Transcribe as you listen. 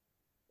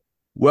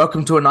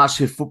Welcome to a Night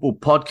Shift Football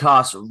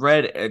Podcast,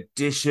 Red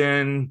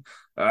Edition.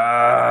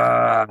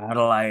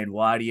 Adelaide,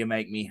 why do you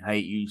make me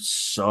hate you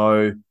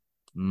so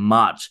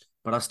much?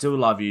 But I still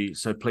love you,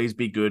 so please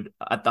be good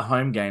at the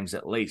home games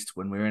at least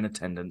when we're in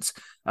attendance.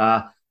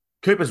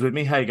 Cooper's with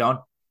me. How you going?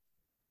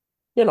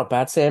 Yeah, not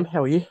bad, Sam.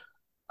 How are you?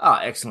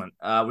 Excellent.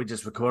 We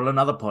just recorded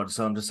another pod,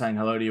 so I'm just saying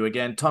hello to you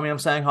again. Tommy, I'm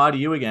saying hi to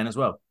you again as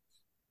well.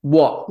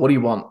 What? What do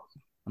you want?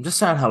 I'm just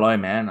saying hello,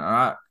 man. All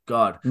right.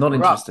 God, Not we're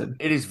up. interested.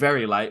 It is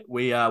very late.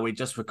 We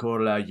just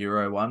recorded our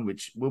Euro one,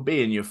 which will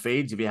be in your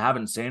feeds if you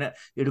haven't seen it.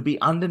 It'll be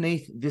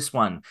underneath this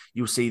one.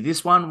 You'll see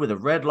this one with a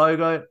red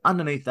logo.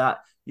 Underneath that,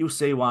 you'll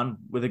see one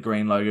with a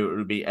green logo.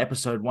 It'll be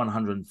episode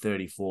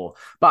 134.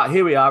 But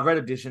here we are, Red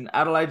Edition.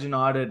 Adelaide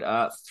United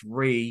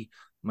 3,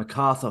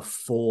 Macarthur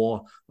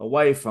 4,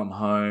 away from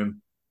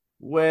home.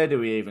 Where do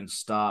we even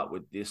start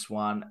with this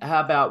one? How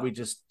about we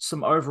just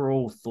some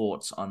overall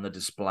thoughts on the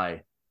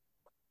display?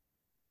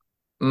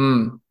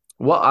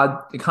 What I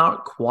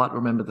can't quite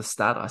remember the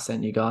stat I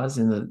sent you guys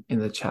in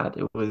the chat.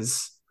 It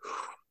was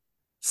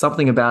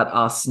something about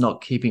us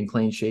not keeping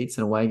clean sheets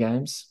in away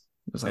games.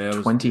 It was like It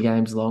was 20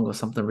 games long or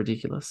something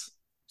ridiculous.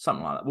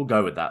 something like that. We'll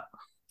go with that.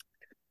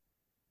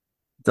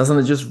 Doesn't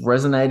it just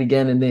resonate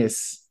again in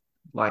this?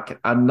 Like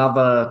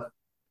another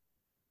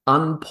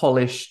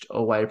unpolished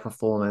away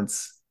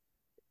performance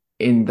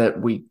in that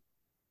we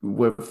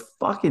were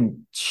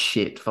fucking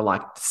shit for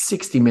like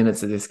 60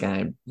 minutes of this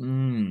game.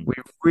 Mm.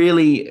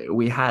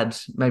 We had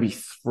maybe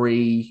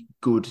three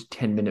good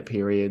 10-minute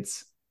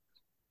periods.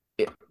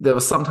 There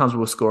were sometimes we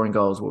were scoring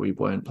goals where we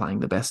weren't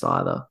playing the best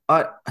either.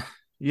 I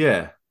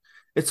yeah.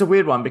 It's a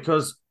weird one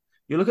because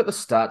you look at the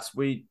stats,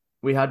 we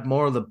had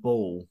more of the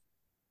ball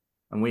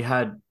and we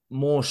had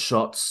more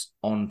shots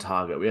on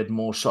target. We had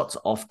more shots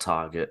off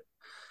target.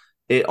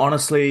 It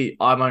honestly,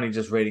 I'm only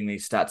just reading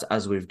these stats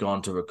as we've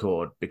gone to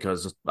record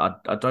because I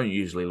don't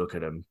usually look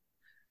at them.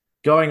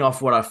 Going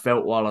off what I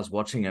felt while I was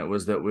watching it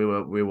was that we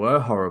were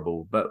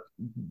horrible. But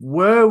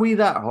were we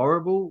that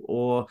horrible,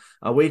 or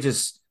are we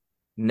just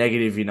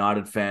negative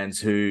United fans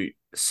who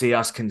see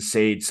us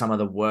concede some of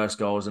the worst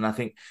goals? And I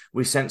think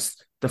we sense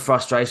the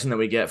frustration that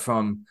we get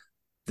from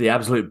the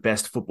absolute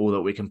best football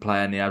that we can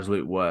play and the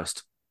absolute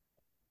worst.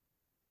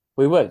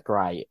 We weren't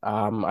great.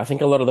 I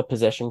think a lot of the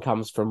possession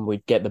comes from we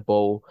get the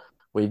ball.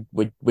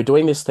 We're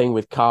doing this thing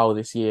with Carl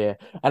this year,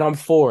 and I'm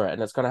for it,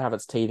 and it's going to have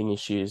its teething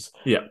issues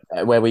Yeah,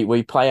 where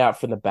we play out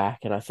from the back,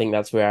 and I think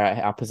that's where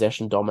our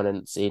possession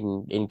dominance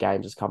in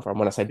games has come from.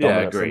 When I say yeah, I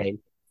dominance, I agree. mean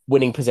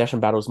winning possession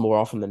battles more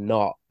often than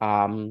not.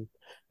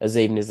 As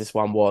even as this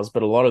one was,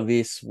 but a lot of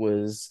this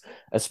was,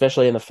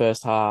 especially in the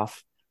first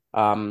half.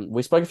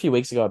 We spoke a few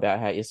weeks ago about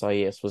how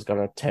SIS was going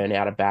to turn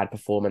out a bad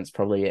performance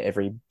probably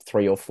every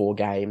 3 or 4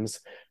 games,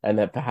 and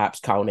that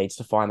perhaps Carl needs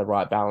to find the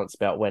right balance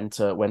about when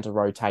to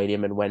rotate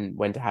him and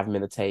when to have him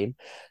in the team.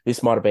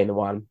 This might have been the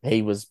one.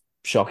 He was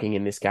shocking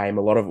in this game.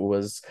 A lot of it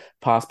was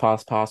pass,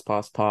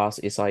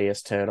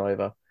 SIS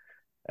turnover,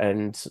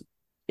 and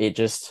it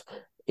just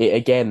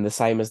again, the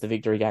same as the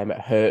victory game, it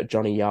hurt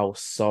Johnny Yull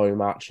so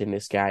much in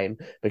this game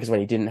because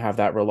when he didn't have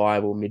that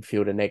reliable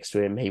midfielder next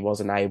to him, he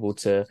wasn't able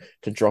to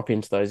drop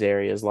into those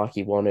areas like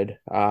he wanted.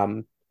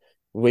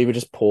 We were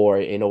just poor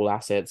in all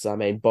assets. I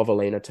mean,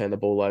 Bovalina turned the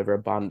ball over a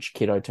bunch,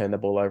 Kiddo turned the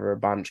ball over a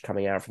bunch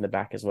coming out from the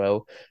back as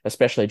well,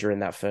 especially during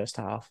that first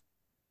half.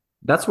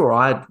 That's where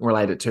I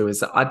relate it to is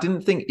that I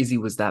didn't think Izzy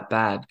was that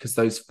bad because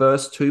those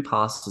first two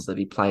passes that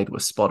he played were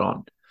spot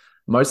on.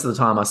 Most of the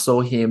time I saw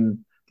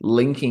him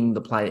linking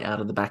the play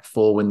out of the back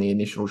four in the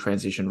initial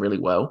transition really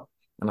well.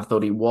 And I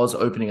thought he was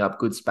opening up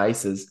good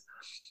spaces.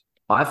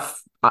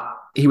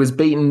 He was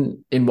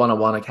beaten in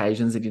one-on-one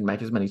occasions. He didn't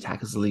make as many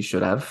tackles as he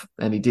should have.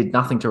 And he did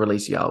nothing to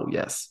release Yo,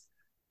 yes.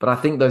 But I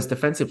think those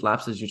defensive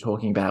lapses you're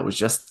talking about was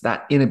just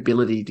that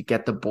inability to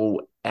get the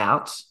ball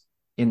out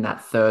in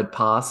that third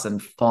pass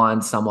and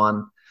find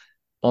someone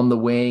on the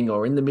wing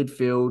or in the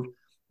midfield,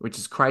 which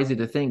is crazy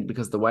to think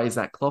because the ways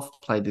that Clough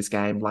played this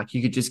game, like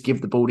you could just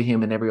give the ball to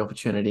him in every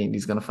opportunity and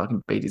he's going to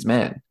fucking beat his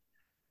man.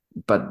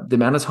 But the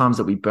amount of times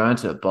that we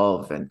burnt it,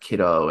 Bov and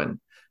Kiddo and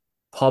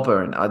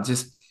Popper, and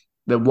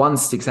the one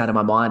sticks out of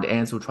my mind.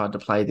 Ansel tried to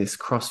play this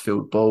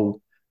crossfield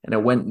ball and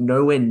it went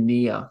nowhere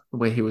near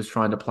where he was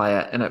trying to play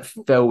it. And it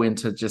fell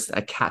into just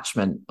a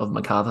catchment of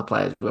MacArthur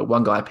players where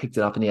one guy picked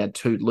it up and he had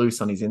two loose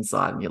on his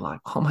inside. And you're like,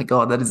 oh my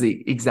God, that is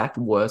the exact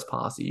worst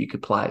pass that you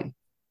could play.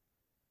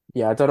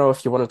 Yeah, I don't know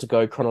if you wanted to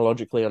go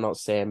chronologically or not,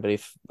 Sam, but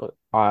if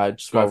I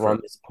just Go while we're for on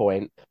it. this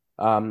point,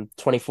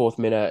 24th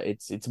minute,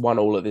 it's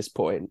 1-1 at this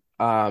point.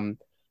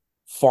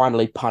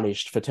 Finally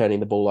punished for turning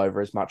the ball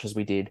over as much as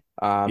we did.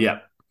 Yeah,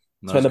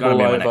 that Turn was the going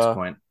to ball be my next over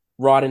point.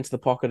 right into the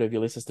pocket of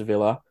Ulysses de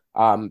Villa.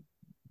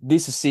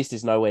 This assist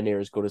is nowhere near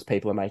as good as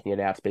people are making it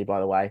out to be, by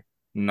the way.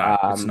 No,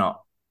 it's Um,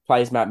 not.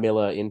 Plays Matt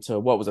Miller into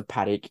what was a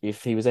paddock.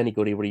 If he was any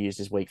good, he would have used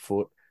his weak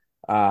foot.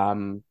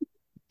 Um,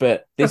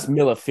 but this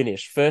Miller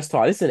finish, first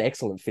time, this is an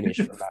excellent finish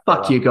from Matt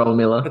Fuck Miller. you, goal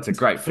Miller. That's a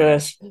great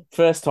finish.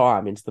 First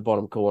time into the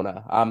bottom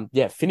corner.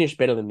 Yeah, finished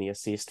better than the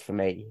assist for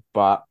me.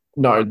 But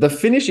No, the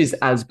finish is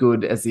as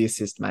good as the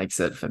assist makes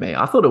it for me.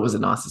 I thought it was a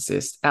nice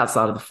assist.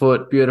 Outside of the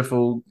foot,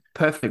 beautiful,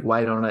 perfect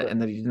weight on it, But,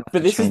 and then he didn't have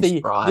but to change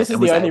stride and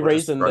was able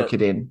to stroke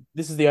it in.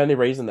 this is the only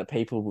reason that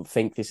people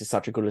think this is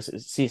such a good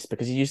assist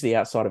because he used the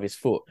outside of his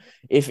foot.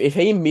 If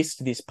he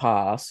missed this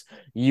pass,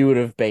 you would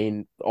have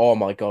been, oh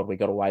my God, we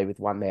got away with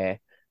one there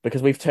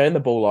because we've turned the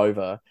ball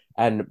over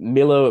and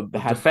Miller The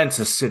had defense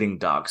is sitting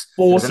ducks.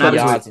 There's an 40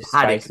 absolute yards of space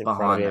paddock in front of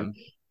behind him. them.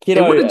 It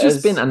Kiddo, would have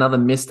just been another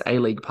missed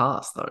A-League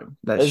pass, though.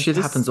 That as shit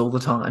dis happens all the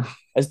time.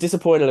 as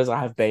disappointed as I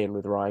have been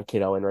with Ryan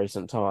Kiddo in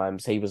recent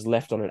times, he was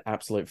left on an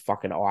absolute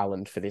fucking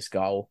island for this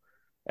goal.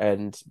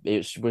 And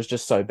it was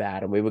just so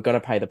bad. And we were going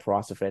to pay the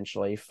price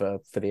eventually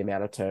for the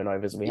amount of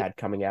turnovers we had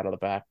coming out of the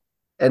back.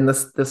 And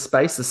the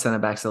space the centre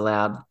backs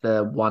allowed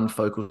the one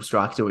focal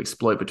strike to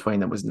exploit between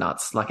them was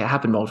nuts. Like it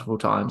happened multiple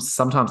times.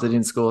 Sometimes they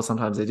didn't score,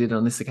 sometimes they did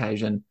on this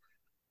occasion.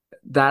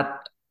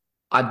 That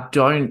I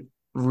don't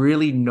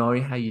really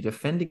know how you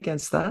defend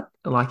against that.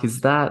 Like, is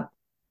that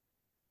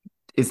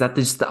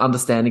just the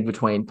understanding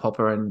between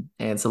Popper and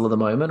Ansel at the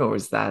moment, or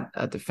is that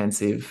a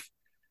defensive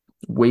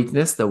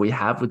weakness that we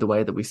have with the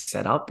way that we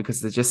set up?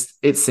 Because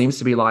it seems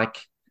to be like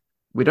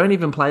we don't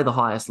even play the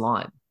highest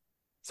line.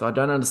 So I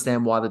don't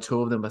understand why the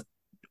two of them are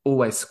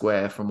always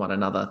square from one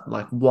another.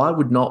 Like, why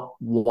would not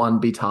one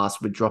be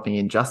tasked with dropping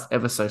in just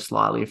ever so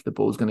slightly if the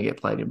ball's going to get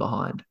played in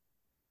behind?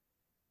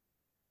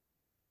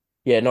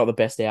 Yeah, not the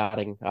best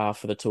outing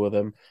for the two of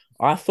them.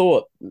 I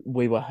thought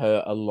we were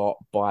hurt a lot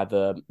by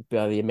the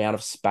amount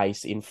of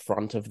space in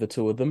front of the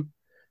two of them.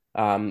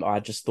 I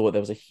just thought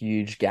there was a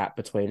huge gap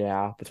between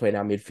our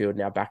midfield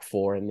and our back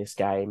four in this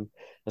game,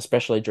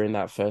 especially during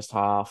that first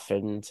half,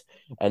 and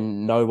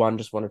no one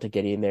just wanted to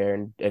get in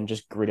there and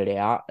just grit it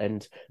out.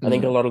 And I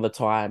think a lot of the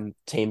time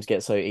teams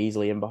get so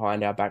easily in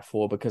behind our back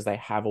four because they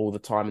have all the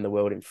time in the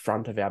world in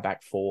front of our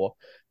back four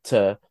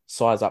to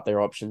size up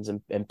their options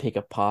and pick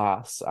a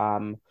pass.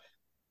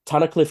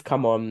 Tunnicliffe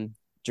come on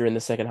during the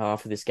second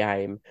half of this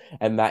game,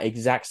 and that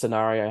exact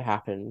scenario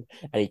happened,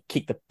 and he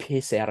kicked the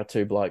piss out of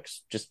two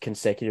blokes just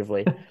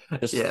consecutively,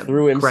 just Yeah,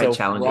 threw great himself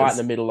right in the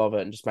challenges. middle of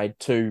it and just made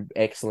two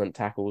excellent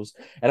tackles.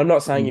 And I'm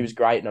not saying he was Mm.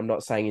 great, and I'm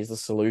not saying he's the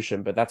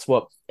solution, but that's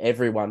what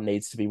everyone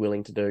needs to be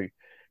willing to do.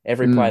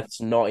 Every player Mm.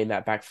 that's not in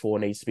that back four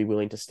needs to be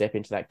willing to step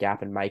into that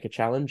gap and make a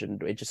challenge,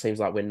 and it just seems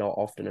like we're not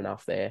often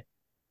enough there.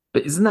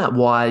 But isn't that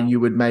why you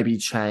would maybe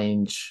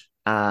change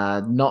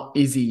not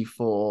Izzy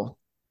for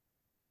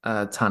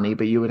Tunny,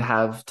 but you would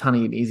have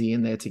Tunny and Izzy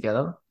in there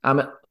together?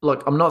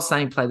 Look, I'm not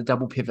saying play the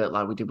double pivot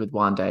like we did with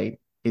one day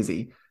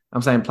Izzy.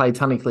 I'm saying play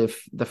Tunnicliffe,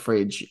 the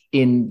fridge,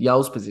 in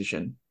Yell's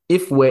position.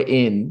 If we're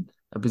in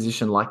a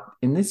position like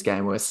in this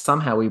game where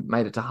somehow we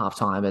made it to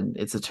halftime and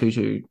it's a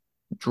 2-2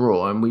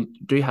 draw, and we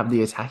do have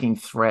the attacking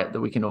threat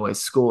that we can always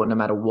score no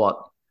matter what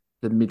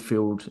the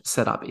midfield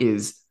setup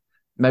is,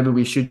 maybe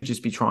we should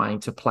just be trying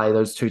to play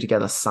those two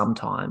together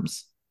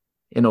sometimes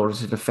in order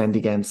to defend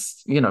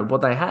against,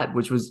 what they had,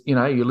 which was,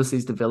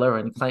 Ulysses de Villa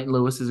and Clayton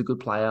Lewis is a good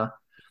player.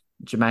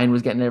 Jermaine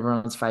was getting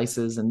everyone's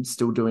faces and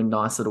still doing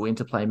nice little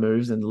interplay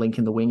moves and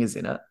linking the wingers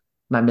in it.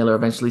 Matt Miller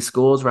eventually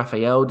scores.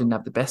 Raphael didn't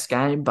have the best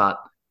game, but,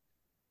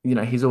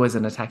 he's always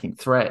an attacking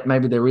threat.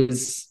 Maybe there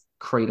is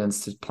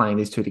credence to playing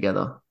these two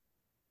together.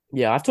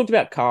 Yeah, I've talked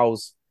about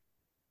Carl's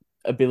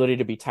ability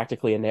to be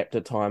tactically inept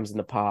at times in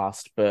the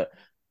past, but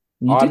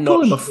You I'm did call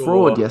not him a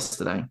fraud sure.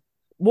 yesterday.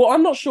 Well,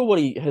 I'm not sure what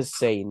he has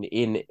seen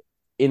in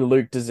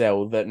Luke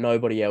Dizelle that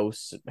nobody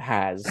else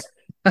has.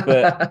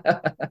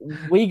 But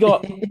we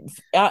got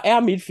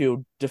our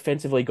midfield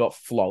defensively got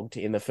flogged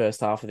in the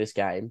first half of this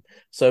game.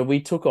 So we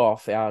took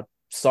off our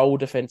sole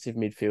defensive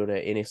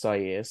midfielder in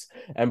SIS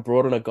and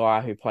brought in a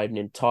guy who played an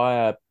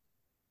entire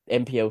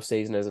NPL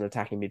season as an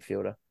attacking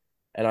midfielder.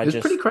 And It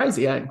was pretty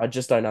crazy, eh? I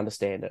just don't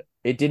understand it.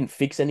 It didn't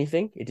fix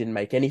anything. It didn't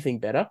make anything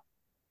better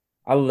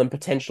other than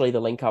potentially the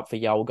link up for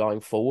Yale going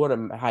forward.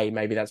 And hey,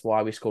 maybe that's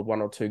why we scored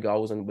one or two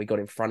goals and we got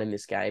in front in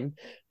this game.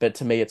 But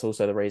to me, it's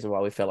also the reason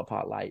why we fell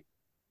apart late.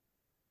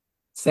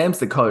 Sam's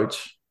the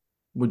coach.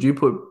 Would you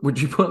put Luke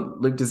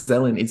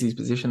Dizelle in Izzy's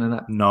position in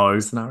that No,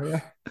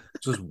 scenario?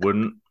 just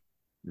wouldn't.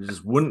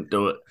 Just wouldn't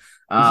do it.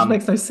 It just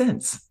makes no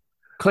sense.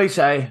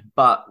 Cliche,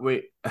 but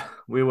we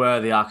were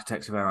the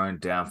architects of our own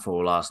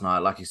downfall last night.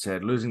 Like you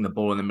said, losing the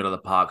ball in the middle of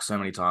the park so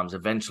many times.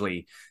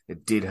 Eventually,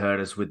 it did hurt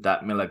us with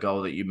that Miller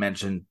goal that you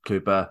mentioned,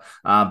 Cooper.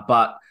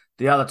 But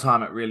the other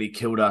time it really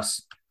killed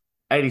us.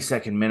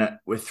 82nd minute,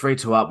 we're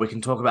 3-2 up. We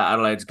can talk about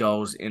Adelaide's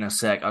goals in a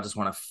sec. I just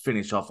want to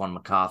finish off on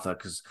Macarthur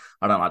because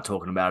I don't like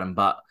talking about him.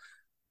 But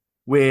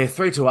we're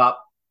 3-2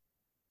 up.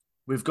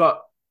 We've got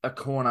a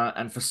corner,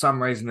 and for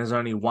some reason, there's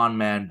only one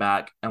man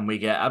back, and we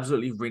get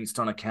absolutely rinsed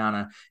on a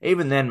counter.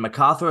 Even then,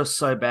 Macarthur is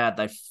so bad,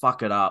 they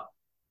fuck it up,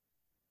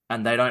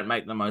 and they don't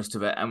make the most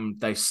of it, and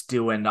they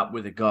still end up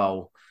with a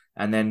goal.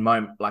 And then,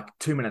 like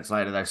 2 minutes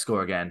later, they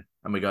score again,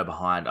 and we go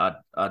behind.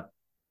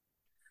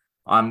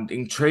 I'm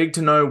intrigued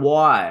to know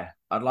why.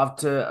 I'd love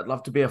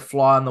to be a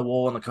fly on the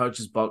wall in the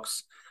coach's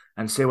box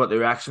and see what the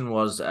reaction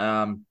was.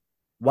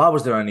 Why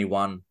was there only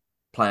one?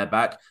 player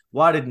back?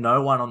 Why did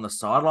no one on the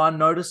sideline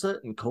notice it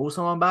and call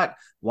someone back?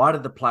 Why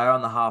did the player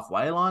on the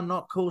halfway line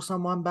not call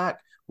someone back?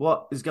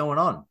 What is going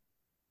on?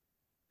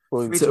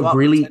 Well, Three It's a two up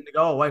with 10 really, to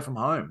go away from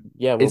home.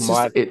 yeah, well, it's just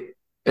my it.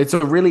 It's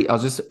a really. I'll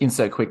just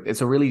insert quick.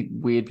 It's a really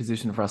weird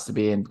position for us to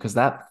be in because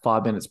that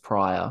 5 minutes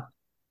prior,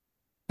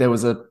 there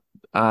was a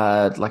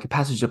like a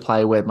passage of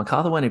play where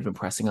Macarthur weren't even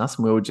pressing us,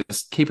 and we were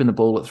just keeping the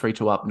ball at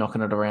 3-2 up,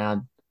 knocking it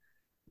around,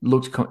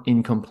 looked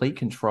in complete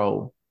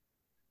control,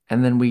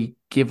 and then we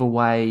give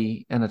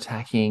away an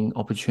attacking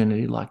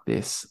opportunity like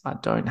this. I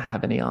don't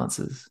have any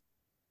answers.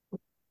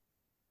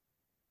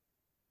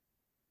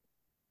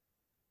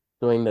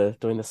 doing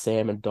the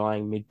Sam and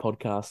dying mid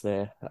podcast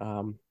there.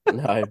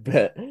 No,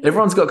 but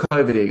Everyone's got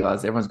COVID here,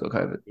 guys. Everyone's got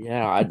COVID.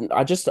 yeah,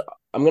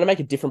 I'm gonna make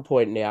a different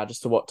point now,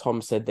 just to what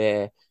Tom said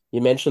there. You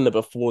mentioned that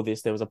before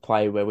this there was a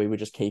play where we were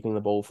just keeping the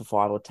ball for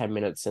 5 or 10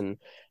 minutes and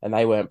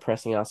they weren't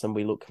pressing us and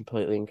we looked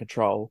completely in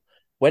control.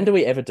 When do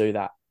we ever do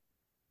that?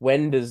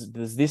 When does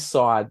this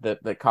side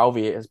that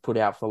Calvi has put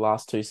out for the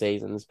last 2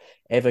 seasons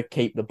ever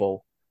keep the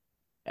ball?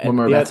 When And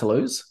we're about to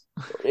lose.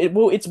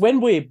 it's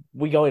when we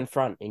go in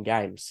front in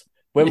games.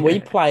 When we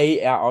Yeah.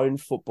 play our own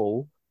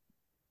football,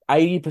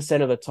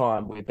 80% of the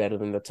time we're better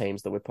than the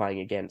teams that we're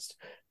playing against.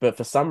 But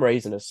for some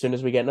reason, as soon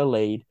as we get in a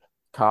lead,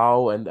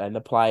 Carl and the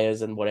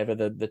players and whatever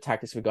the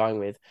tactics we're going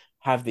with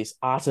have this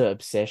utter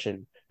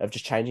obsession of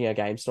just changing our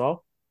game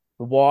style.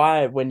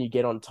 Why, when you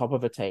get on top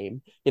of a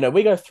team,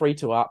 we go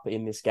 3-2 up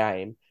in this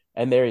game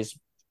and there is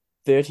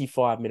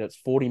 35 minutes,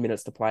 40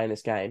 minutes to play in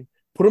this game,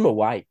 put them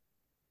away.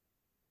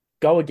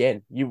 Go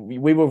again.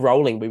 We were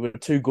rolling. We were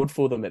too good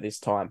for them at this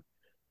time.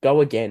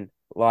 Go again.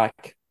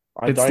 Like,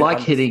 I It's don't like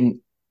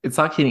understand.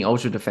 hitting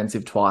ultra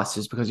defensive twice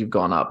just because you've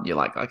gone up. You're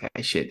like, okay,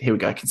 shit, here we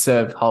go.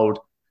 Conserve, hold.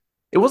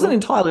 It wasn't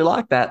entirely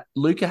like that.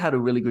 Luca had a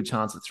really good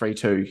chance at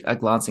 3-2, a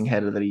glancing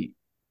header that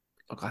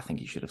look, I think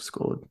he should have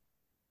scored.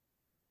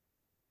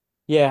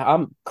 Yeah,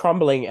 I'm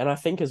crumbling, and I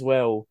think as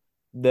well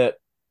that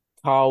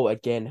Carl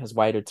again has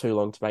waited too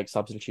long to make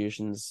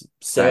substitutions,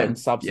 certain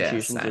Same. Yeah,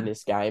 substitutions in same.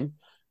 this game,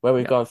 where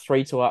we've Yeah. gone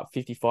 3-2 up,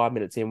 55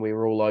 minutes in, we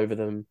were all over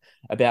them.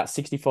 About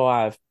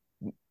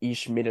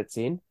 65-ish minutes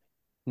in,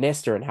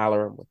 Nesta and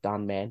Halloran were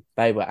done, man.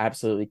 They were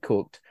absolutely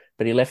cooked.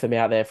 But he left them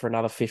out there for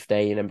another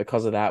 15, and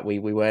because of that, we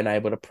weren't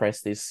able to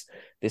press this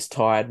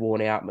tired,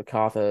 worn out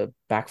Macarthur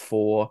back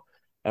four,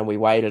 and we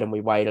waited,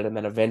 and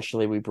then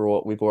eventually we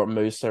brought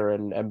Musa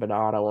and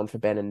Bernardo on for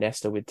Ben and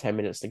Nesta with 10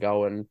 minutes to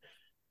go, and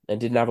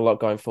didn't have a lot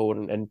going forward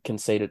and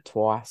conceded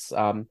twice.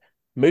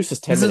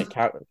 Musa's ten This is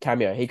minute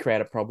cameo, he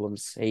created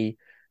problems. He he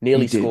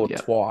nearly did, scored yeah.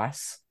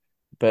 twice,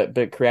 but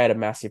created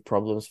massive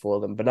problems for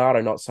them. Bernardo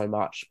not so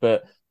much,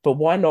 but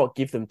why not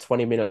give them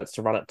 20 minutes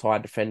to run at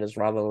tired defenders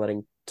rather than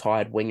letting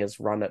tired wingers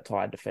run at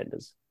tired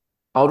defenders?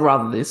 I would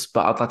rather this,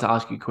 but I'd like to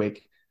ask you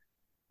quick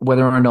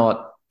whether or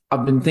not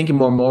I've been thinking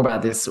more and more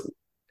about this.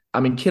 I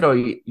mean, Kiddo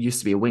used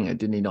to be a winger,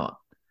 didn't he not?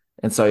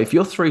 And so if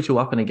you're 3-2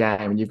 up in a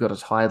game and you've got a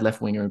tired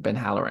left winger in Ben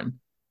Halloran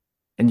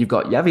and you've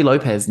got Yavi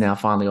Lopez now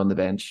finally on the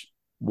bench,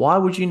 why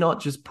would you not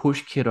just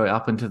push Kiddo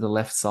up into the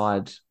left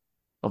side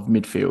of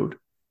midfield?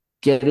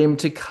 Get him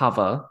to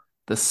cover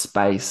the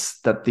space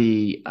that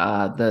the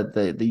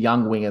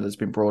young winger that's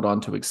been brought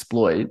on to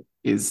exploit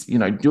is,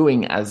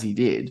 doing as he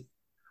did,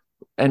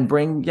 and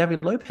bring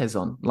Yavi Lopez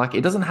on. Like,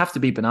 it doesn't have to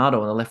be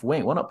Bernardo on the left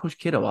wing. Why not push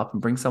Kiddo up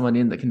and bring someone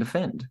in that can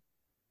defend?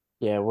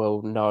 Yeah,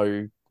 well,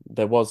 no,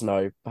 there was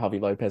no Javi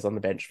Lopez on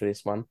the bench for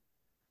this one.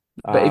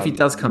 But if he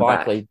does come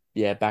back, Likely,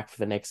 yeah, back for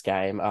the next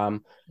game.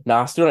 No,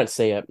 I still don't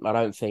see it. I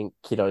don't think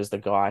Kiddo's the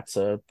guy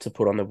to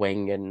put on the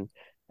wing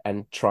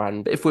and try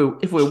and if we're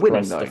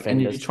winning stress though, and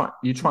defenders.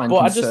 you try and But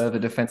I just, conserve a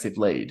defensive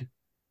lead,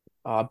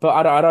 I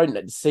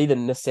don't see the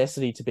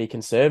necessity to be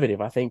conservative.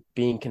 I think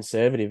being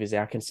conservative is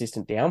our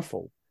consistent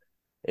downfall.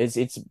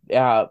 It's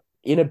our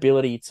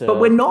inability but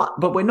we're to. not.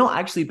 But we're not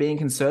actually being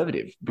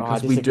conservative I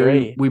because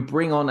disagree. we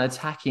bring on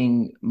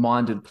attacking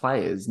minded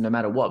players no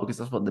matter what, because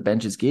that's what the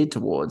bench is geared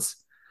towards.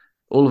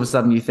 All of a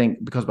sudden, you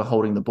think because we're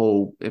holding the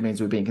ball, it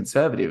means we're being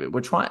conservative.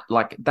 We're trying,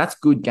 like, that's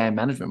good game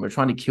management. We're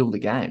trying to kill the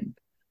game.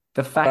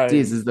 The fact So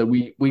is that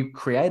we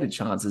created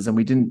chances and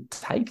we didn't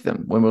take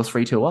them when we were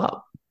 3-2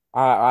 up.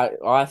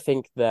 I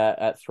think that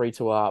at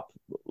 3-2 up,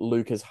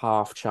 Luca's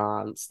half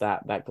chance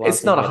that It's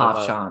glancing not a header half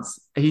that chance.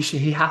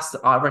 He has to.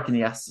 I reckon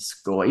he has to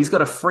score. He's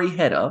got a free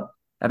header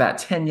about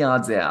 10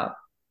 yards out.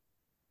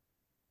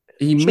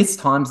 He should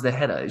mistimes the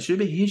header. He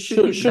should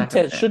hit the back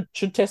of the net.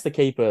 should test the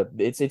keeper.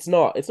 It's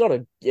not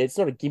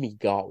a gimme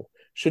goal.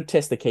 Should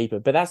test the keeper,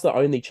 but that's the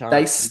only They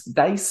chance.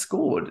 they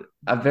scored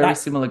a very That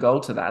similar goal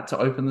to that to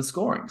open the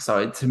scoring.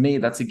 So to me,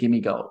 that's a gimme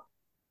goal.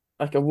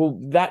 Okay, well,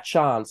 that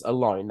chance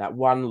alone, that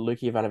one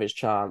Luka Ivanovic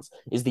chance,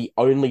 is the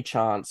only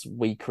chance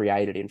we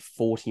created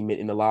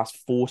in the last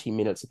 40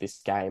 minutes of this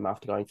game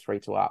after going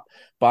 3-2 up.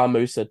 Bar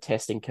Musa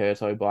testing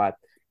Kurto by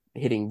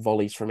hitting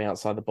volleys from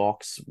outside the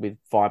box with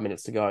 5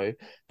 minutes to go.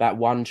 That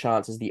one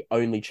chance is the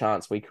only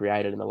chance we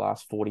created in the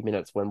last 40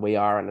 minutes when we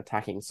are an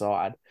attacking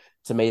side.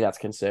 To me, that's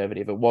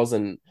conservative.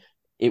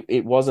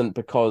 it wasn't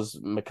because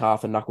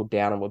Macarthur knuckled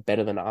down and were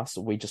better than us.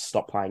 We just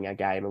stopped playing our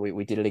game, and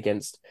we did it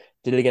against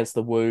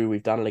the Woo.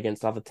 We've done it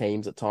against other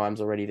teams at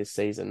times already this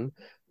season.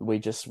 We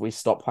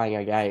stopped playing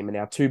our game, and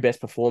our two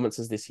best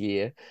performances this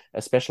year,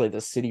 especially the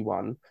City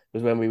one,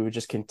 was when we were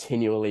just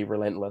continually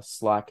relentless.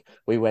 Like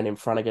we went in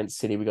front against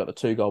City, we got the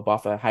 2 goal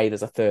buffer. Hey,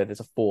 there's a third,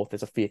 there's a fourth,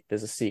 there's a fifth,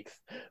 there's a sixth.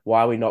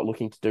 Why are we not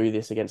looking to do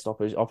this against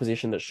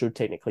opposition that should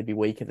technically be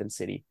weaker than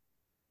City?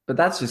 But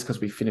that's just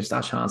because we finished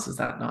our chances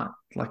that night.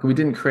 Like we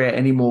didn't create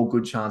any more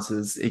good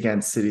chances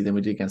against City than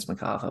we did against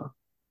Macarthur.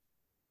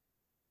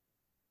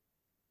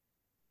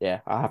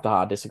 Yeah, I have to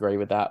hard disagree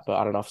with that, but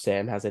I don't know if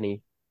Sam has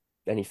any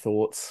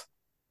thoughts.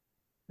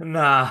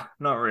 Nah,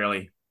 not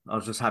really. I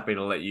was just happy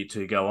to let you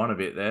two go on a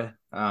bit there.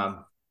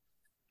 My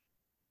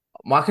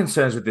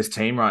concerns with this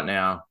team right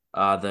now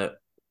are that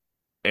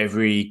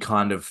every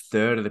kind of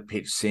third of the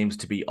pitch seems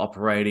to be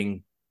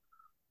operating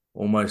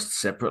almost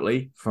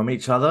separately from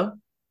each other,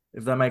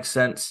 if that makes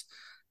sense.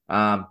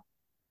 Um,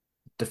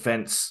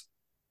 Defense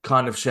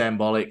kind of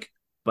shambolic,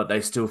 but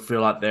they still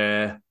feel like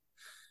they're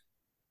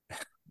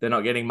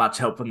not getting much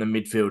help from the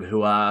midfield,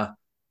 who are,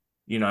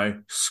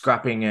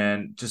 scrapping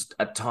and just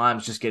at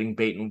times just getting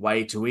beaten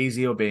way too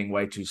easy or being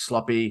way too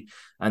sloppy.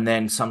 And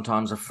then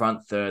sometimes a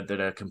front third that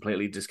are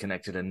completely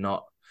disconnected and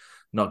not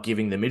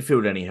giving the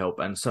midfield any help.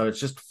 And so it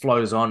just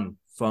flows on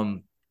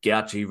from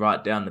Gauchi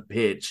right down the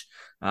pitch.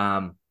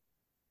 Gauchi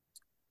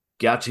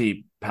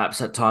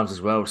perhaps at times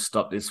as well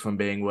stopped this from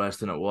being worse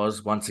than it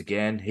was. Once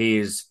again,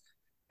 it's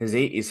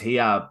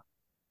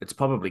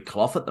probably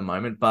Clough at the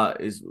moment, but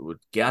would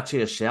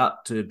Gauchi a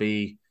shout to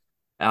be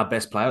our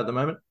best player at the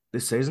moment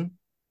this season?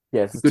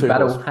 Yeah, it's a Good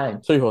battle. Hey,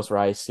 two horse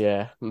race.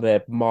 Yeah,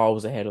 they're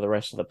miles ahead of the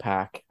rest of the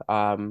pack.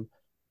 I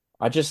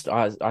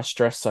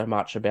stress so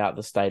much about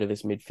the state of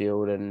this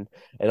midfield, and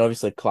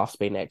obviously Clough's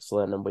been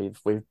excellent, and we've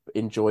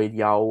enjoyed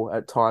Yole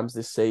at times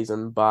this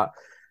season, but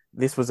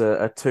this was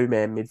a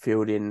 2-man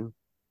midfield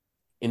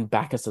in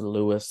Bacchus and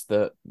Lewis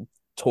that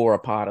tore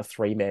apart a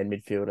 3-man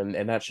midfield,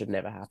 and that should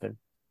never happen.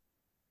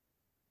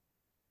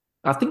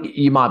 I think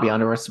you might be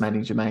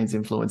underestimating Jermaine's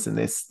influence in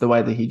this. The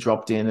way that he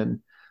dropped in and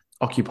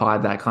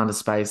occupied that kind of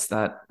space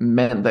that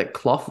meant that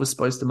Clough was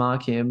supposed to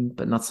mark him,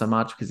 but not so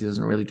much because he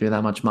doesn't really do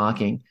that much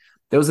marking.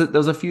 There was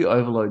a few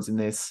overloads in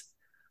this.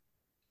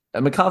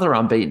 Macarthur are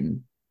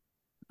unbeaten.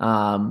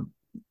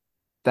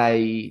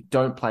 They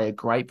don't play a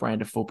great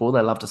brand of football.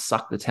 They love to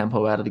suck the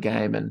tempo out of the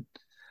game, and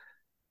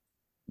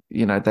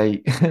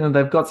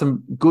they've got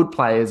some good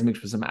players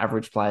mixed with some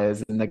average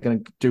players, and they're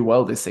going to do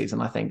well this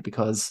season, I think,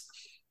 because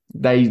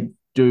they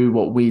do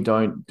what we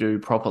don't do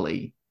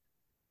properly,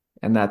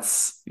 and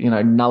that's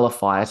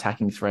nullify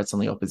attacking threats on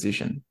the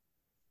opposition.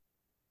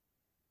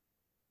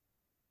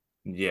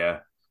 Yeah.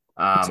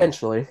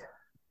 Potentially.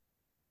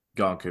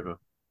 Go on, Cooper.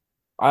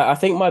 I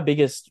think my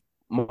biggest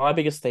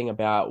thing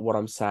about what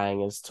I'm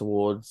saying is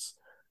towards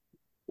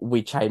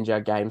we change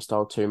our game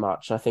style too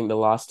much. I think the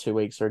last 2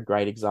 weeks are a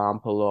great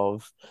example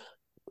of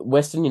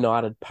Western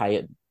United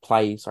play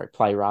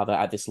rather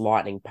at this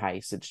lightning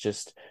pace. It's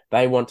just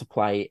they want to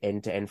play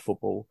end to end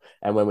football.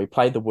 And when we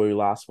played the Woo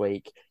last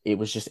week, it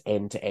was just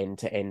end to end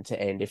to end to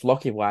end. If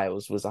Lockie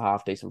Wales was a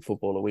half decent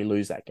footballer, we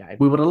lose that game.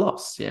 We would have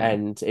lost, yeah.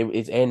 And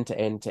it's end to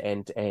end to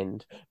end to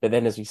end. But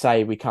then, as we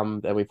say, we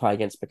come and we play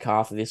against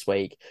Macarthur this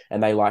week,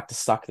 and they like to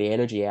suck the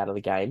energy out of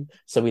the game.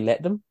 So we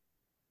let them.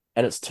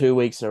 And it's 2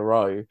 weeks in a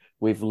row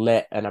we've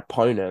let an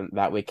opponent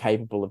that we're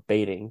capable of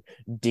beating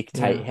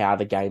dictate how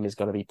the game is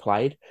going to be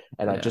played.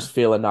 And I just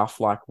feel enough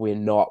like we're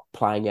not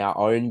playing our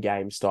own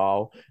game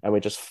style and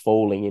we're just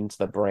falling into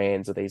the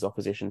brands of these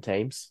opposition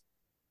teams.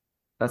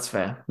 That's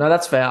fair. No,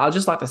 that's fair. I'd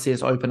just like to see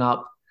us open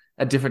up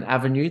a different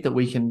avenue that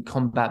we can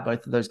combat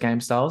both of those game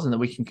styles and that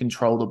we can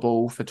control the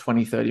ball for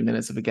 20, 30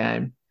 minutes of a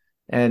game.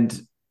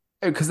 And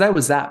because they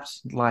were zapped,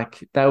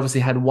 like they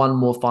obviously had one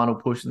more final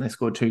push and they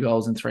scored 2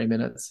 goals in 3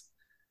 minutes.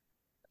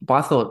 But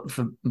I thought,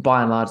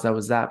 by and large, they were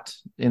zapped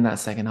in that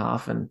second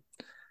half. And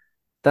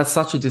that's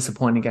such a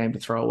disappointing game to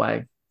throw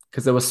away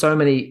because there were so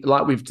many,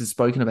 like we've just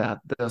spoken about,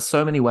 there are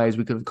so many ways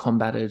we could have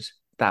combated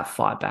that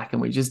fight back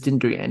and we just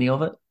didn't do any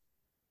of it.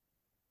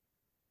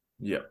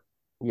 Yeah.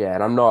 Yeah,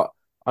 and I'm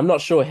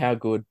not sure how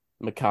good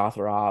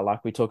Macarthur are.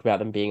 Like we talk about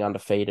them being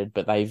undefeated,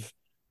 but they've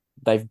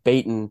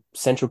beaten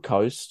Central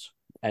Coast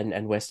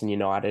and Western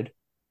United.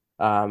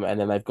 And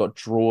then they've got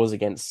draws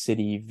against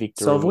City,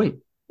 Victory. So have we.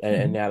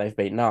 And now they've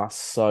beaten us.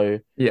 So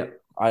yeah,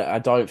 I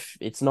don't.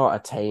 It's not a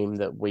team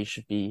that we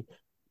should be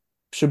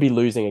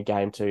losing a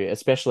game to,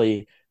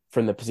 especially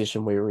from the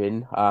position we were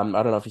in. I don't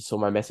know if you saw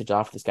my message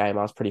after this game.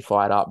 I was pretty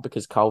fired up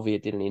because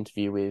Colviert did an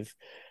interview with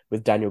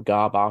Daniel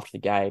Garb after the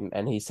game,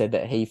 and he said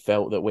that he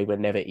felt that we were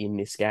never in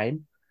this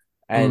game.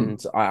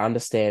 And I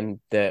understand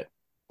that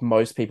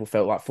most people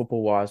felt like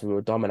football-wise we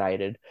were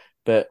dominated,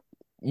 but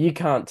you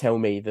can't tell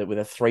me that with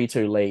a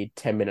 3-2 lead,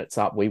 10 minutes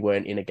up, we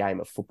weren't in a game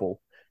of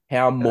football.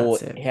 How more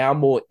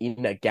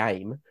in a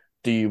game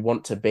do you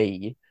want to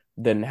be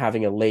than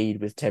having a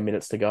lead with 10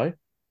 minutes to go?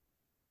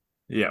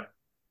 Yeah.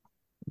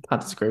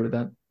 Can't disagree with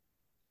that.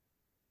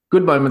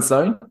 Good moments,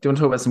 though. Do you want to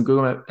talk about some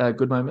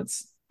good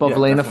moments? Yeah,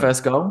 Bovalina definitely.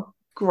 first goal,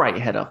 great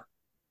header.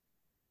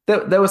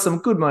 There were some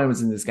good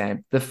moments in this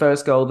game. The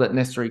first goal that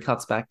Nestori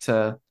cuts back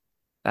to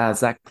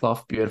Zach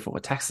Clough, beautiful,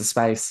 attacks the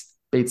space,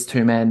 beats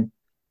two men.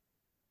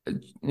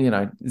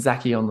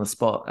 Zachy on the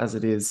spot as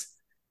it is.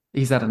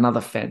 He's had another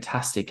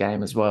fantastic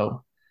game as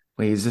well,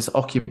 where he's just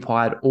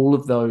occupied all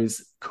of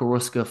those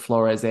Karuska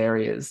Flores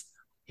areas.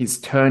 He's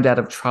turned out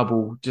of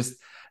trouble. Just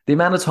the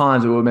amount of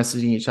times we were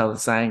messaging each other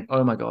saying,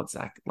 "Oh my God,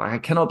 Zach, like I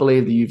cannot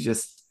believe that you've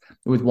just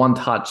with one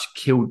touch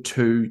killed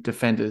two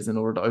defenders in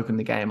order to open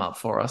the game up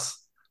for us."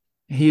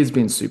 He has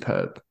been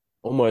superb.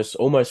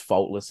 Almost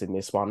faultless in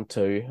this one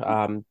too.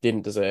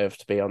 Didn't deserve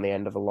to be on the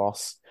end of a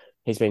loss.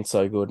 He's been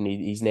so good, and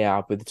he's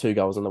now with the 2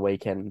 goals on the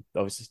weekend,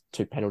 obviously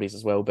 2 penalties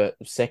as well, but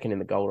second in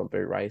the Golden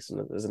Boot race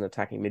and as an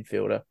attacking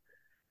midfielder.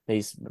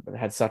 He's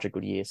had such a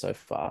good year so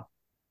far.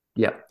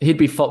 Yeah, he'd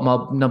be Fault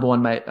Mob number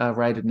one mate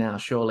rated now,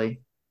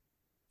 surely.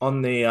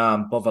 On the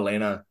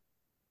Bovalina,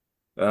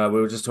 we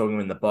were just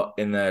talking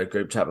in the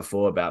group chat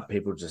before about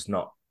people just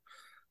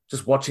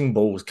watching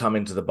balls come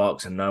into the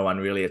box and no one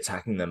really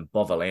attacking them.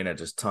 Bovalina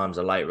just times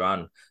a late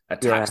run,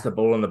 attacks Yeah, the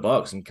ball in the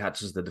box and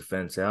catches the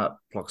defense out,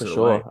 blocks for it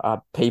away.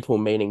 sure. People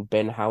meaning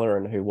Ben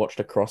Halloran, who watched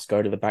a cross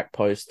go to the back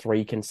post three I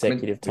mean,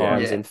 consecutive Yeah.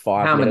 times yeah, in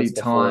five how many minutes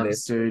before times,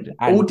 this, dude?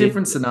 All and did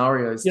different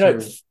scenarios you know,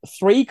 too.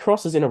 3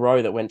 crosses in a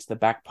row that went to the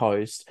back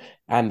post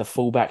and the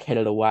fullback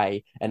headed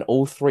away. And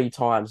all 3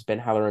 times, Ben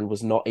Halloran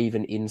was not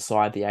even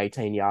inside the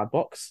 18-yard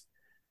box.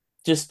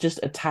 Just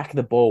attack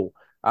the ball.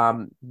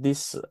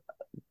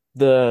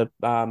 The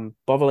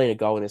Bovalina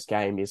goal in this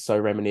game is so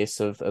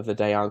reminiscent of the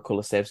Dejan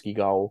Kulusevski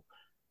goal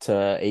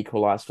to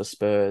equalise for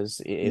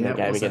Spurs in the Yeah, it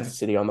game was against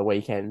City on the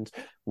weekend,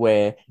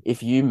 where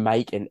if you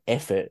make an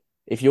effort,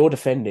 if your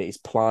defender is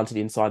planted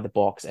inside the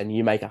box and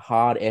you make a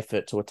hard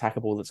effort to attack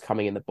a ball that's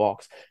coming in the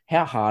box,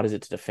 how hard is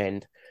it to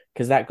defend?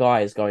 Because that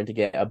guy is going to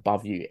get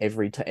above you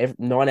every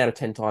 9 out of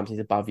 10 times he's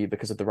above you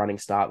because of the running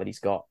start that he's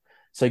got.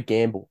 So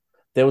gamble.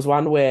 There was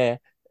one where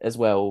as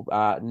well,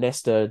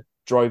 Nesta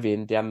drove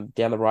in down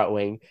the right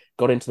wing,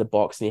 got into the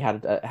box, and he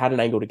had an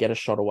angle to get a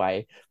shot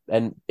away.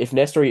 And if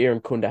Nestor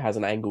Kunda has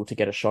an angle to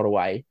get a shot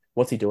away,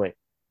 what's he doing?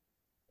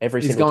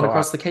 Every he's single gone time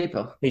across the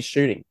keeper. he's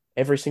shooting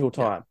every single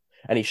Yeah, time.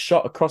 And he's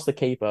shot across the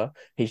keeper.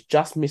 He's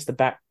just missed the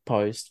back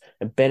post,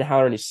 and Ben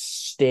Halloran is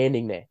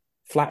standing there,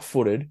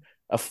 flat-footed,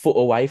 a foot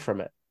away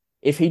from it.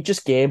 If he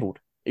just gambled,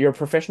 you're a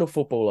professional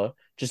footballer,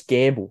 just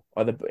gamble.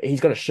 Either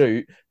he's going to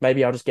shoot.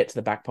 Maybe I'll just get to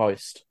the back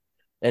post,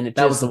 and it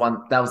that was just the one.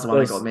 That was the one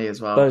that got those me as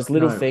well. those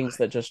little No, things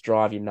that just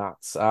drive you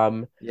nuts.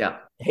 yeah,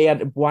 He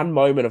had one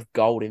moment of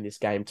gold in this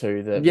game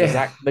too.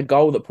 yeah. The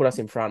goal that put us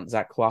in front,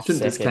 Zach Clough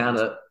Shouldn't discount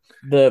second.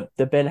 it.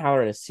 The Ben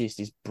Halloran assist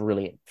is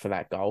brilliant for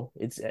that goal.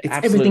 It's It's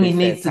everything absolutely he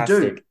needs to do.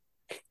 fantastic.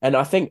 And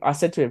I think I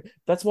said to him,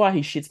 that's why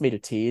he shits me to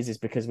tears, is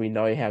because we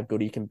know how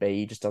good he can be.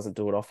 He just doesn't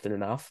do it often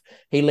enough.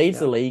 He leads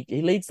Yeah. the league.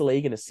 He leads the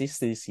league in assists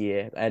this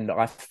year, and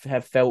I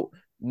have felt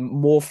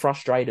more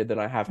frustrated than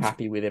I have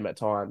happy with him at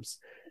times.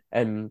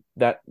 And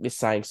that is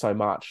saying so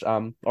much.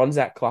 On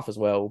Zach Clough as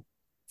well,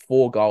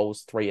 4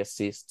 goals, 3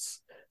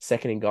 assists,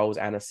 second in goals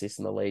and assists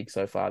in the league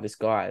so far. This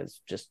guy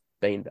has just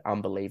been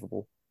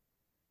unbelievable.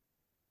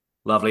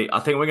 Lovely. I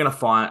think we're going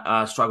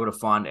to struggle to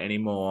find any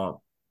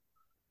more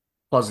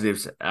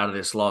positives out of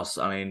this loss.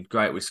 I mean,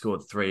 great, we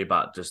scored 3,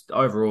 but just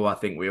overall, I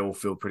think we all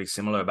feel pretty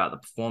similar about the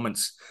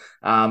performance.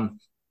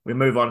 We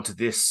move on to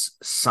this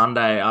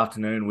Sunday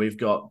afternoon. We've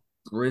got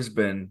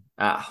Brisbane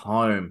at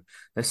home.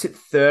 They sit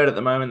third at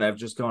the moment. They've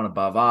just gone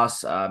above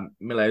us. Mile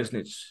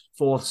Usnic,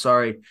 fourth,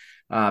 sorry.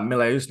 Mile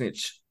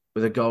Usnic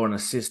with a goal and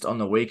assist on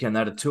the weekend. They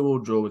had a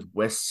 2-2 draw with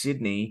West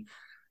Sydney.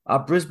 Are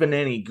Brisbane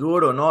any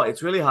good or not?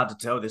 It's really hard to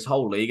tell. This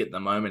whole league at the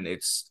moment,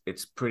 it's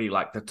pretty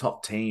like the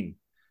top team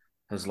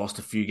has lost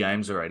a few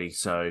games already.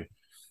 So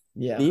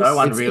Yeah, no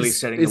one it's really it's,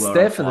 setting the it's world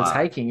there on for the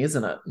fire. taking,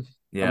 isn't it? I'm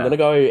Yeah, going to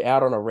go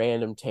out on a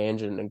random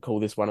tangent and call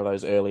this one of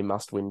those early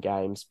must-win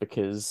games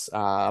because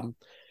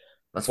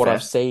that's what fair.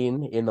 I've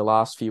seen in the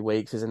last few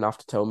weeks is enough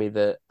to tell me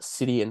that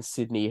City and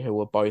Sydney, who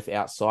are both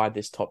outside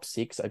this top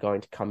 6, are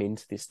going to come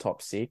into this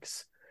top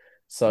 6.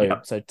 So,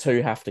 Yep. so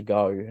 2 have to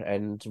go,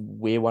 and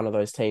we're one of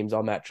those teams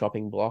on that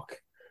chopping block.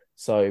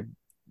 So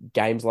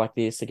games like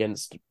this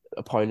against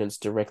opponents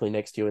directly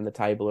next to you in the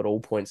table at all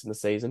points in the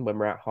season when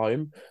we're at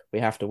home, we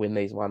have to win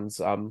these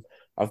ones.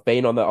 I've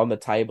been on the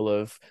table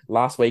of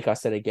last week. I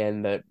said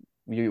again that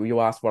you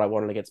asked what I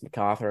wanted against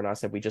Macarthur, and I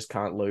said we just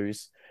can't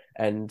lose.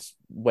 And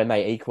when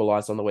they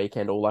equalised on the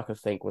weekend, all I could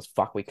think was,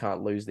 fuck, we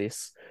can't lose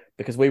this.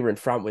 Because we were in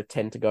front with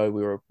 10 to go.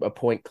 We were a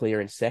point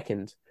clear in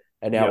second.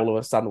 And now Yep. all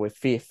of a sudden we're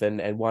fifth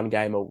and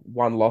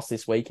one loss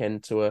this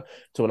weekend to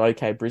an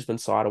okay Brisbane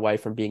side away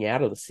from being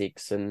out of the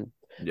 6. And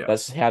Yeah.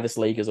 that's how this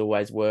league has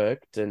always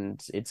worked.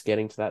 And it's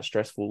getting to that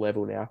stressful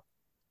level now.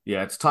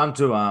 Yeah, it's time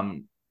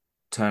to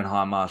turn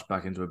High Marsh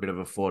back into a bit of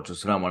a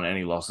fortress. I don't want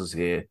any losses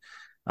here.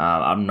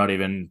 I'm not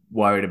even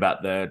worried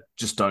about the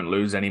just don't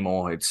lose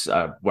anymore. It's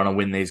want to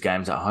win these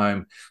games at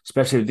home,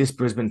 especially with this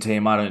Brisbane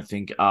team. I don't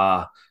think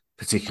are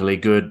particularly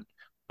good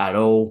at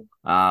all.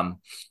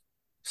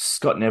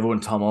 Scott Neville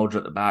and Tom Aldred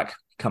at the back.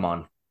 Come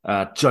on,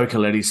 Joe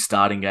Coletti's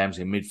starting games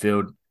in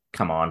midfield.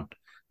 Come on.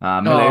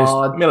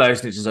 Oh,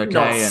 Milosevic is not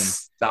okay, and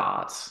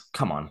start.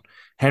 come on.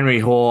 Henry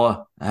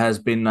Hoare has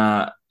been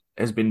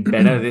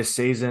better this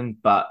season,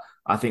 but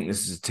I think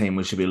this is a team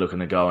we should be looking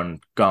to go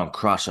and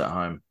crush at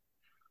home.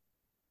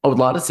 I would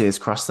like to see us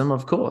crush them,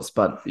 of course,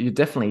 but you're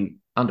definitely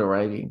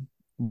underrating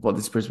what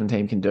this Brisbane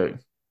team can do.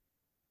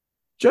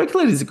 Joe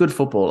Coletti is a good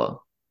footballer.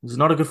 He's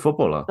not a good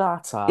footballer.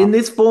 Shut up. In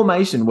this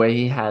formation where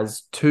he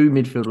has two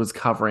midfielders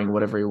covering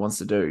whatever he wants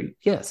to do,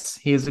 yes,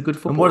 he is a good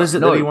footballer. And what is it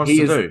that he wants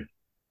to do?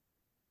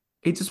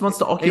 He just wants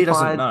to He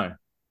doesn't occupy know.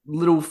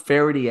 little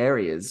ferrety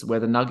areas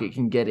where the Nugget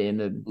can get in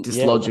and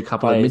dislodge a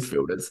couple of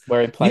midfielders.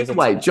 Where he plays Either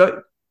way,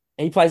 Joe.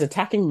 He plays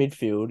attacking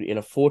midfield in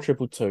a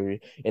 4-2-2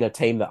 in a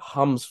team that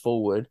hums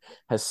forward,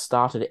 has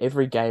started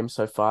every game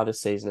so far this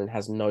season and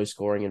has no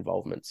scoring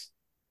involvements.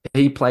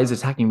 He plays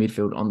attacking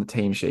midfield on the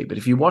team sheet, but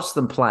if you watch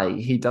them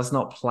play, he does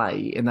not play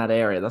in that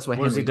area. That's where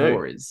Henry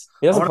Hoare is.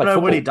 He doesn't I want to know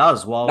what he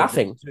does. While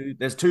nothing.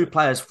 There's two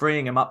players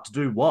freeing him up to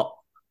do what?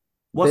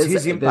 What's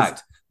his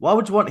impact? Why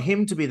would you want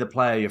him to be the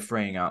player you're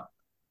freeing up?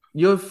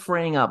 You're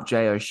freeing up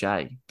Jay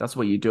O'Shea. That's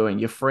what you're doing.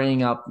 You're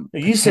freeing up.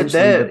 You said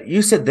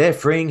they're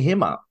freeing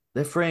him up.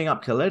 They're freeing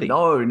up Coletti.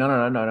 No.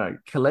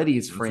 Coletti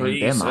is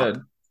freeing them up.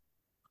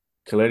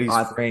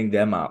 Coletti's freeing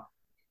them up.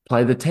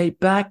 Play the tape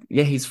back.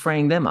 Yeah, he's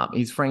freeing them up.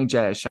 He's freeing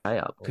Jay O'Shea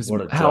up. Because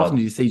how often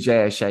do you see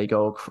Jay O'Shea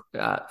go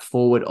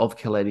forward of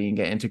Coletti and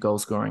get into goal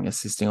scoring,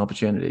 assisting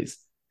opportunities?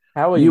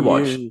 How are you you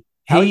watch?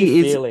 How he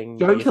is feeling?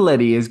 Joe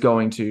Coletti is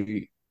going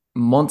to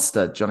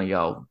monster Johnny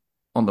Yull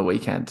on the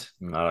weekend.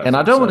 And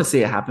I don't want to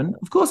see it happen.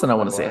 Of course I don't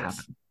want to see it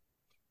happen.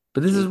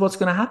 But this is what's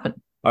going to happen.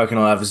 I reckon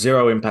he'll have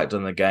zero impact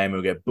on the game.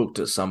 He'll get booked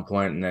at some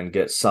point and then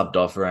get subbed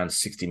off around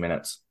 60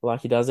 minutes. Like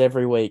he does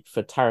every week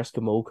for Taras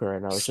Kamulka.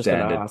 And I was just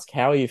going to ask,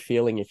 how are you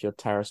feeling if you're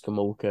Taras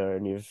Kamulka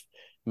and you've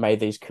made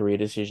these career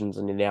decisions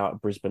and you're now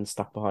at Brisbane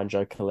stuck behind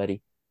Joe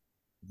Coletti?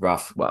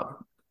 Rough.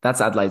 Well,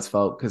 that's Adelaide's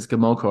fault because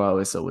Kamulka I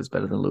always thought was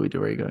better than Louis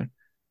Dorigo.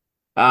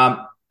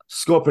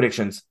 Score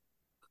predictions.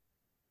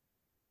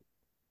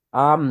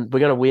 We're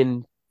going to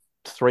win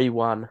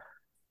 3-1.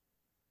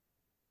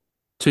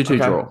 2-2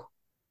 draw.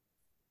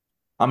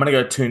 I'm going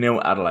to go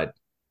 2-0 Adelaide.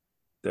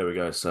 There we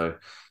go. So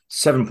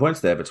 7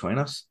 points there between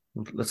us.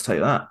 Let's take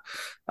that.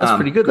 That's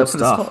pretty good. That's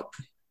stuff.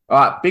 All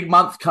right, big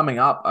month coming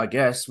up, I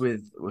guess,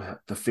 with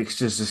the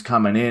fixtures just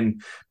coming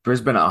in.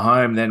 Brisbane at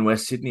home, then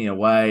West Sydney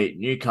away,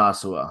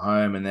 Newcastle at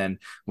home, and then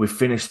we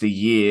finish the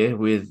year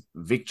with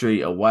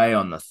victory away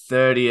on the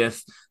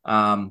 30th.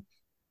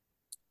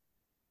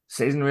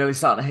 Season really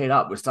starting to heat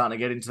up. We're starting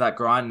to get into that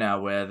grind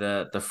now where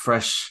the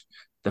fresh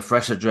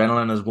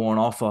adrenaline has worn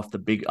off after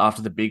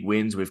the big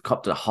wins. We've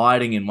copped a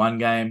hiding in one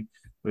game.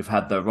 We've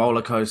had the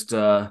roller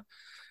coasters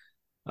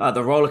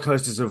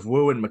of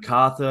Wu and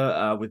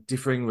Macarthur with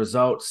differing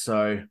results.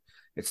 So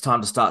it's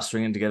time to start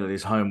stringing together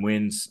these home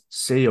wins.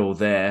 See you all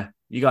there.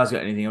 You guys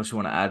got anything else you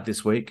want to add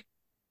this week?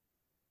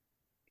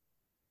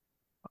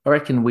 I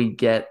reckon we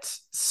get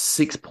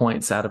 6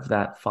 points out of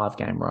that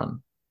 5-game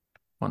run.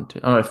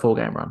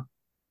 4-game run.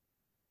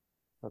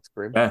 That's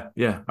grim.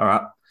 Yeah. All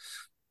right.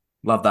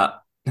 Love that.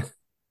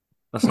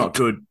 That's not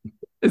good.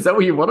 Is that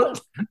what you wanted?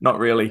 Not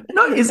really.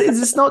 No, is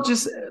this not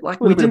just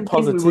like we didn't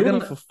think we were going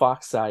to, for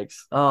fuck's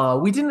sakes.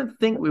 We didn't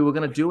think we were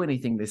going to do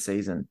anything this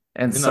season.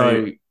 And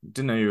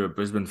didn't know you were a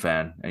Brisbane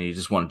fan and you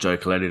just want Joe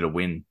Coletti to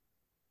win.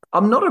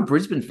 I'm not a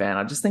Brisbane fan.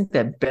 I just think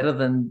they're better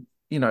than,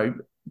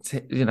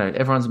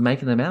 everyone's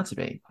making them out to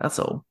be. That's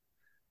all.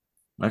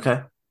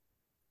 Okay.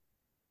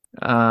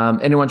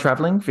 Anyone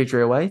traveling?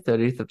 Victory away,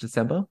 30th of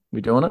December.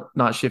 We doing it?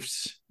 Night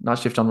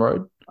shift on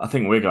road. I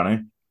think we're going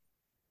to.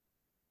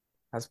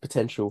 Has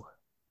potential.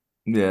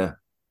 Yeah.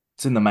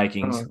 It's in the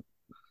makings.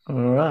 All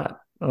right.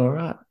 Yeah, all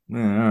right.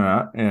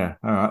 Yeah,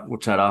 all right. We'll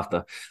chat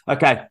after.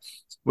 Okay.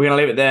 We're going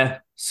to leave it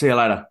there. See you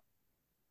later.